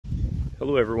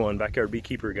Hello everyone, Backyard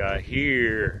Beekeeper guy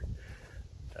here.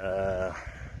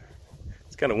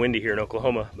 It's kind of windy here in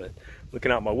Oklahoma, but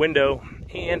looking out my window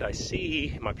and I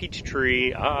see my peach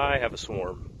tree. I have a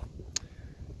swarm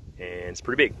and it's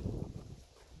pretty big.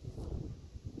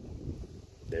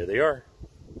 There they are.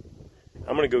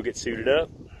 I'm gonna go get suited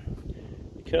up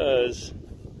because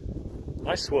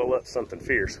I swell up something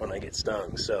fierce when I get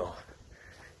stung,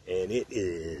 and it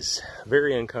is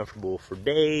very uncomfortable for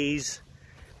days.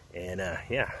 And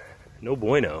yeah, no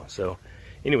bueno. So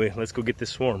anyway, let's go get this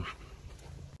swarm.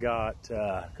 Got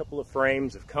a couple of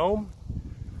frames of comb.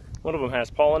 One of them has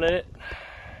pollen in it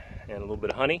and a little bit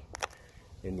of honey.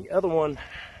 And the other one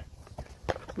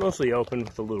is mostly open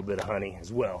with a little bit of honey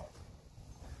as well.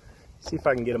 See if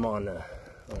I can get them on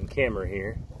camera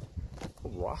here.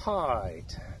 Right, I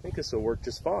think this will work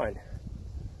just fine.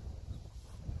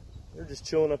 They're just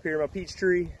chilling up here in my peach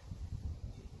tree.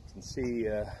 You can see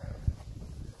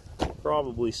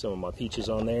probably some of my peaches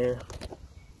on there.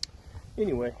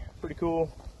 Anyway, pretty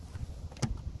cool.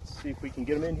 Let's see if we can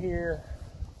get them in here.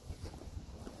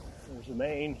 There's a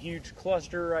main huge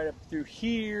cluster right up through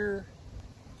here.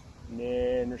 And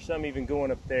then there's some even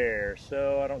going up there.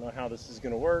 So I don't know how this is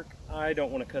going to work. I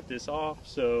don't want to cut this off,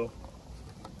 so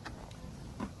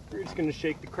we're just going to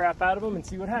shake the crap out of them and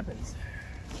see what happens.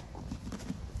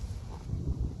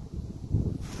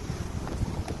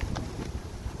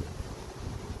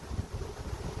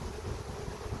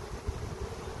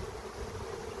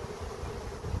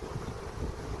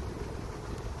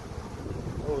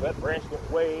 Oh, that branch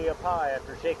went way up high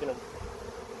after shaking them.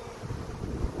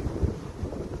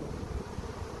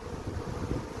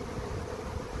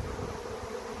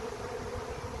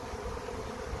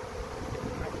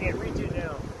 I can't reach it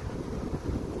now.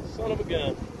 Son of a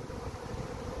gun.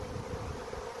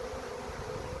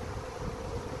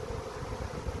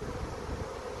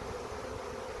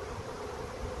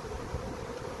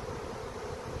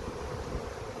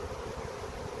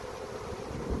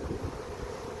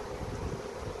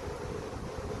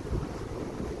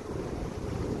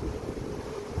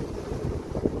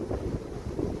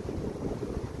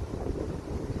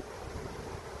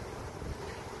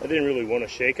 I didn't really want to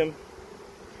shake them.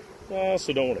 I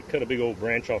also don't want to cut a big old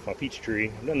branch off my peach tree.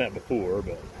 I've done that before,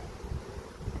 but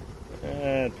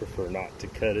I'd prefer not to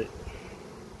cut it.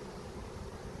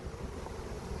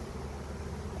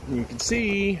 And you can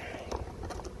see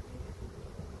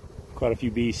quite a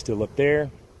few bees still up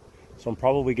there. So I'm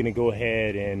probably going to go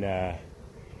ahead and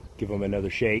give them another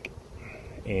shake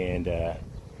and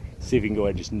see if we can go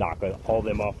ahead and just knock all of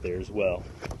them off there as well.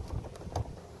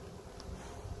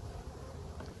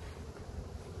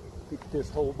 Pick this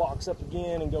whole box up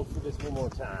again and go through this one more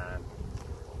time.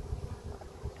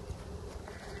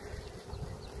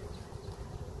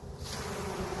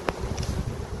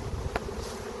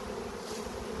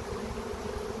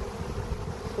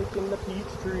 Taking the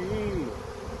peach tree.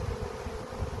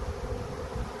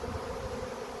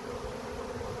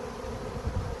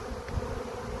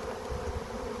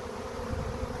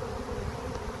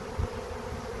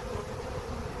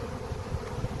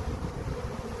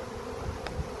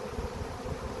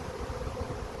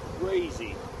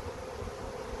 Crazy.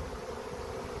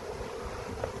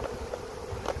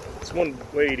 It's one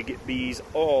way to get bees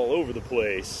all over the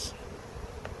place.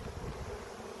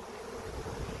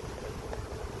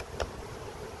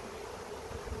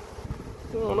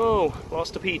 Oh no,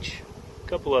 lost a peach. A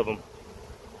couple of them.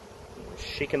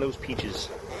 Shaking those peaches.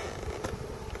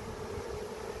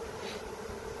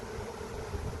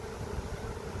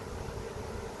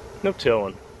 No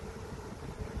telling.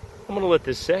 I'm gonna let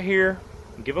this sit here.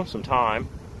 Give them some time,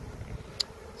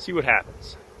 see what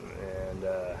happens, and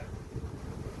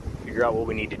figure out what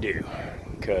we need to do,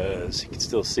 because you can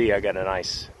still see I got a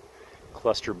nice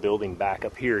cluster building back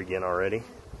up here again already.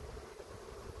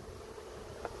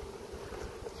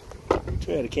 Too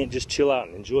bad I can't just chill out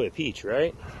and enjoy a peach,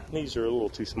 right? These are a little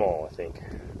too small, I think,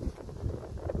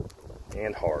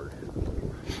 and hard.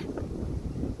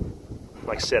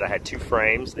 Like I said, I had two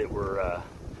frames that were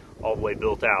all the way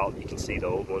built out. You can see the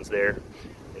old ones there.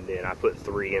 And then I put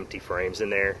 3 empty frames in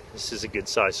there. This is a good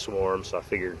sized swarm, so I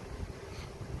figured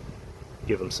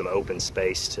give them some open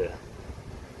space to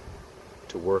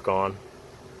work on.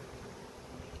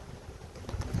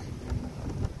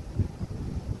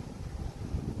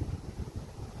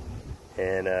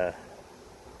 And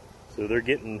so they're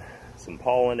getting some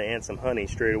pollen and some honey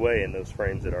straight away in those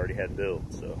frames that I already had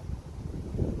built, so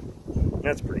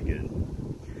that's pretty good.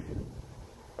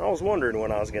 I was wondering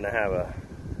when I was going to have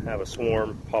a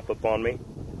swarm pop up on me.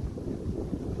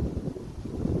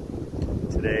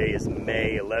 Today is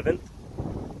May 11th,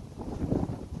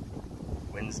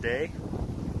 Wednesday.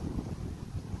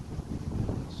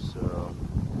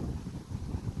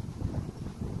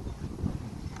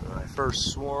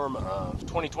 first swarm of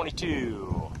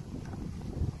 2022.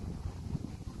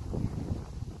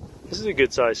 This is a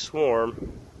good sized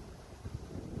swarm.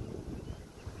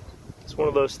 It's one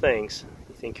of those things.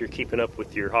 You think you're keeping up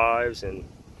with your hives and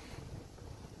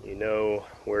you know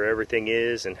where everything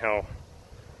is and how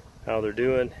they're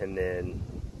doing, and then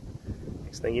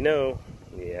next thing you know,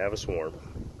 you have a swarm.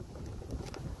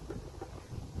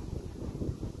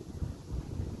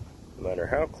 No matter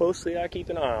how closely I keep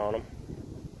an eye on them,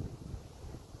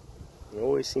 it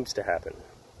always seems to happen.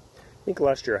 I think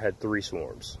last year I had 3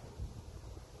 swarms.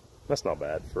 That's not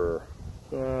bad for,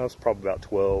 it was probably about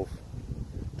 12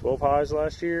 hives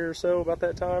last year or so, about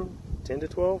that time. 10 to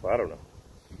 12, I don't know.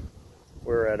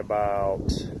 We're at about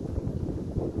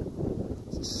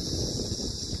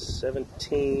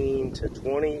 17 to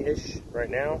 20-ish right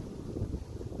now.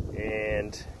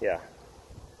 And yeah,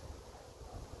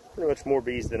 pretty much more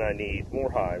bees than I need,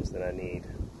 more hives than I need.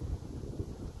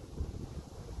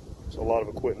 It's a lot of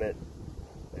equipment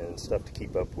and stuff to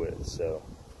keep up with, so.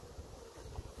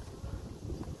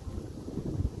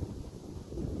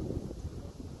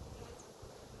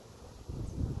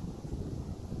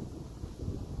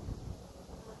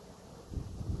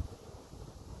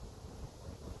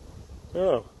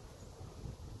 Oh.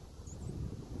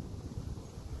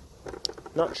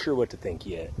 Not sure what to think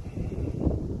yet.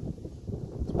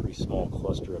 It's a pretty small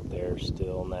cluster up there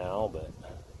still now, but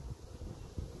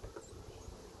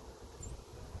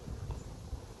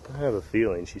I have a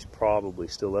feeling she's probably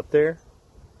still up there.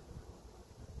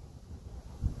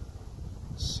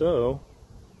 So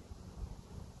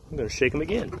I'm going to shake them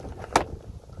again.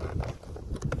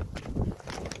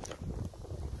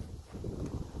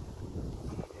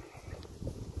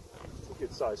 It's a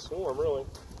good sized swarm, really.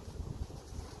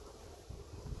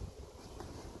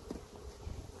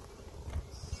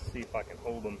 See if I can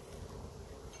hold them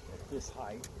at this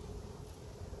height.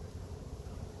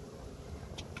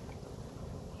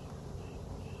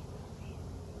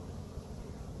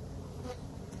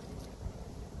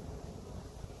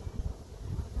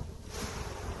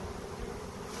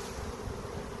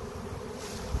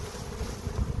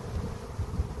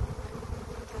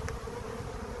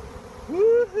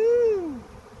 Woohoo!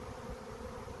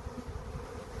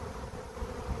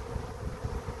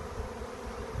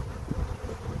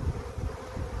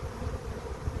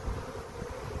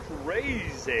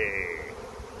 Crazy.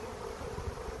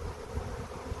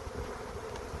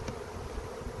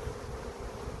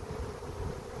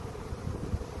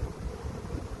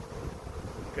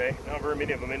 Okay, not very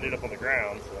many of them ended up on the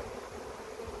ground, so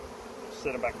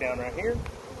set them back down right here.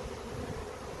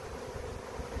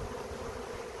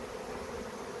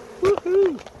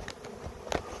 Woohoo!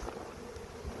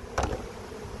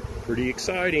 Pretty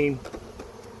exciting.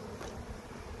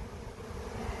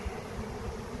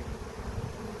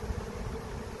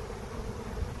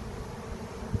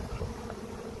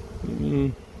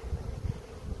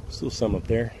 Still some up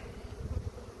there.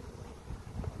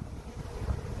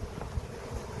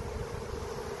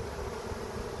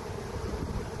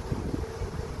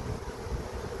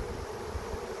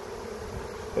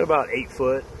 They're about 8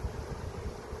 foot.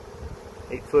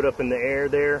 8 foot up in the air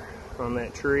there on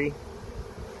that tree.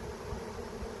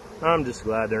 I'm just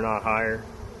glad they're not higher.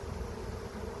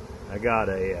 I got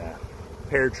a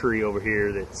pear tree over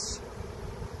here that's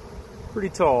pretty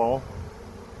tall.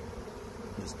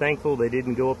 Just thankful they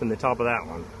didn't go up in the top of that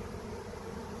one.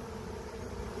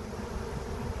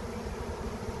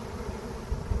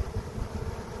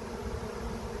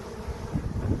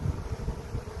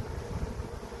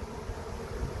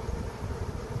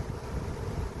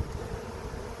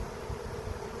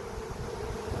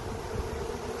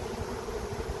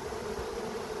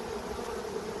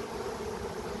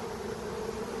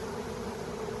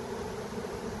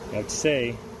 I have to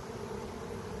say,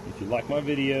 if you like my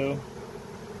video,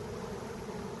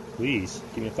 please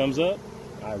give me a thumbs up.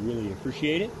 I really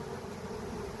appreciate it.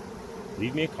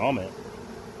 Leave me a comment.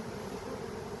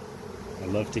 I'd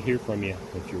love to hear from you.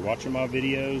 If you're watching my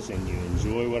videos and you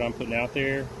enjoy what I'm putting out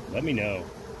there, let me know.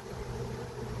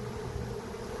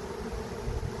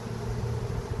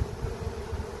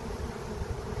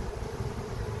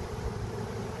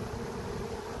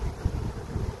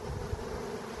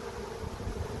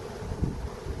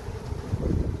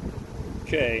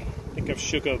 Okay, I think I've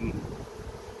shook them.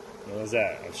 What was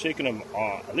that? I've shaken them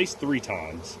at least 3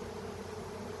 times.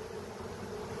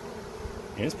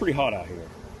 And it's pretty hot out here.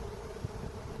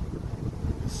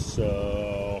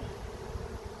 So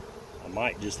I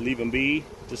might just leave them be,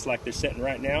 just like they're sitting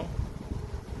right now.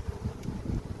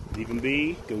 Leave them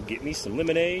be, go get me some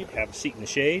lemonade, have a seat in the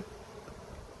shade.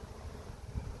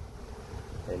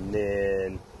 And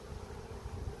then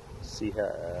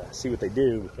see what they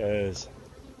do, because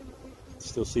I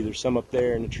still see there's some up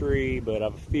there in the tree, but I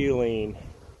have a feeling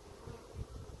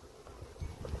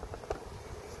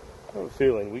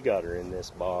we got her in this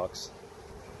box.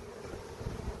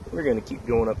 We're going to keep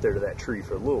going up there to that tree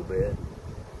for a little bit,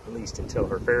 at least until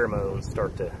her pheromones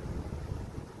start to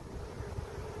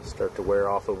wear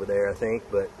off over there, I think.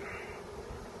 But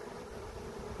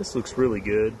this looks really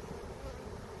good.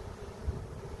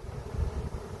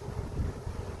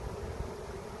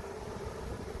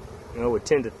 I would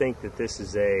tend to think that this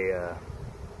is a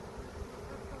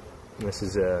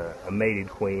mated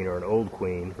queen or an old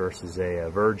queen versus a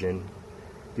virgin,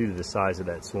 due to the size of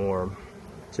that swarm.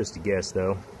 Just a guess,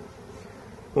 though.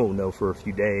 Won't know for a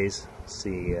few days.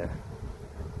 See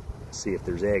if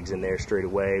there's eggs in there straight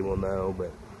away. We'll know,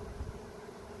 but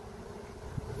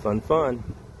fun.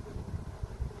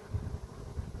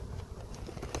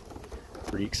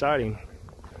 Pretty exciting.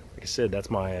 Like I said, that's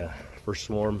my first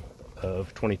swarm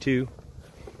of 22.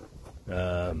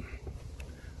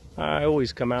 I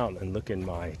always come out and look in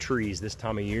my trees this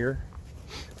time of year,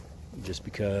 just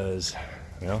because,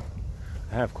 well,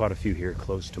 I have quite a few here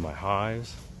close to my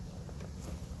hives,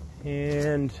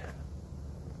 and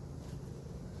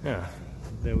yeah,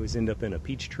 they always end up in a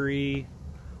peach tree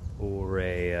or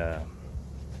a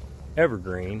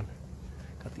evergreen.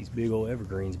 Got these big old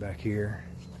evergreens back here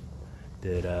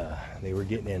that they were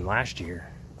getting in last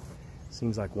year.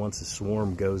 Seems like once a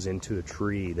swarm goes into a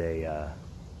tree, they a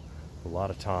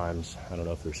lot of times, I don't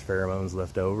know if there's pheromones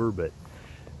left over, but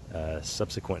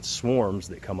subsequent swarms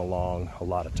that come along a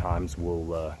lot of times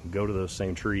will go to those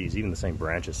same trees, even the same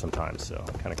branches sometimes. So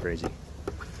kind of crazy.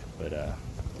 But you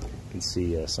can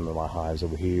see some of my hives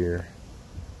over here,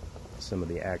 some of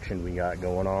the action we got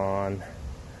going on.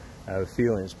 I have a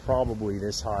feeling it's probably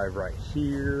this hive right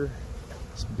here.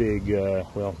 It's big,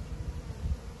 well,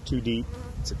 2 deep.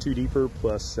 It's a 2 deeper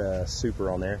plus super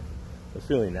on there. I have a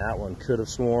feeling that one could have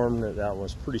swarmed. That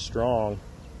was pretty strong.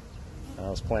 I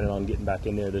was planning on getting back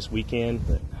in there this weekend,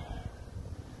 but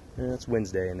it's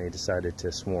Wednesday and they decided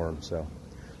to swarm. So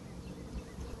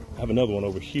I have another one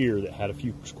over here that had a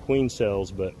few queen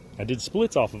cells, but I did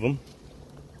splits off of them.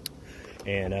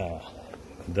 And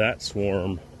that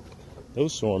swarm,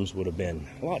 those swarms would have been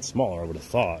a lot smaller, I would have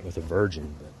thought, with a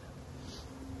virgin. But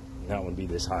that one would be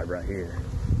this hive right here.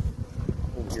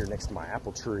 Over here next to my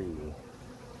apple tree.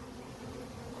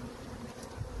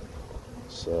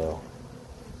 So,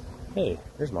 hey,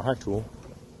 there's my hive tool.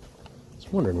 I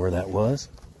was wondering where that was.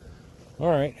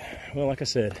 Alright, well, like I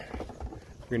said,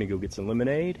 we're going to go get some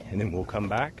lemonade, and then we'll come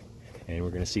back, and we're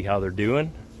going to see how they're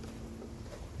doing.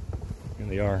 Here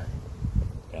they are.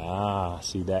 Ah,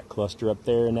 see that cluster up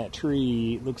there in that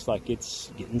tree? It looks like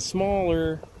it's getting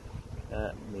smaller.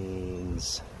 That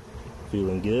means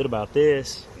feeling good about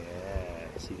this. Yeah,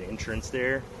 see the entrance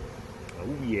there?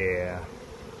 Oh, yeah.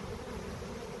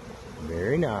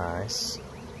 Very nice.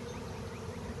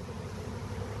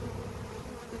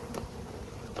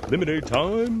 Lemonade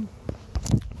time.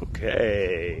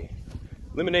 Okay.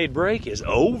 Lemonade break is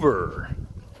over.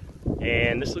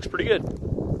 And this looks pretty good.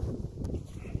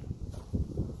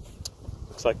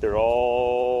 Looks like they're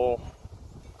all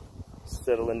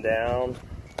settling down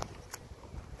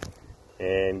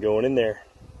and going in there.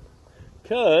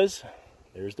 Because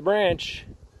there's the branch.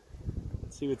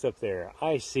 Let's see what's up there.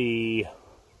 I see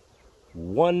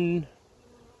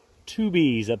 2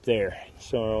 bees up there.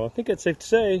 So I think it's safe to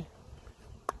say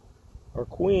our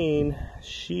queen,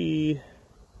 she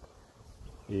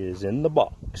is in the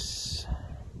box.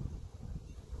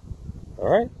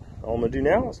 Alright, all I'm gonna do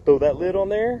now is throw that lid on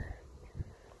there.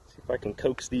 See if I can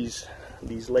coax these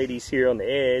ladies here on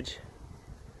the edge.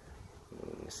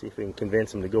 See if we can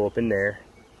convince them to go up in there.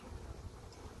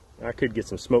 I could get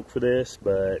some smoke for this,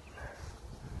 but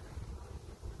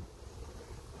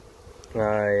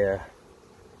I'd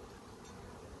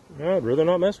rather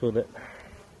not mess with it.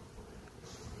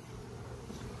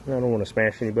 I don't want to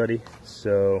smash anybody,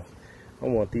 so I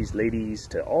want these ladies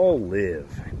to all live.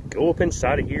 Go up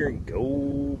inside of here and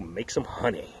go make some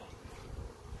honey.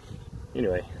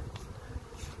 Anyway,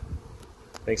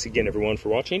 thanks again everyone for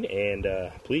watching, and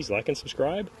please like and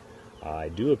subscribe. I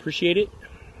do appreciate it.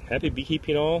 Happy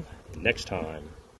beekeeping all. Next time.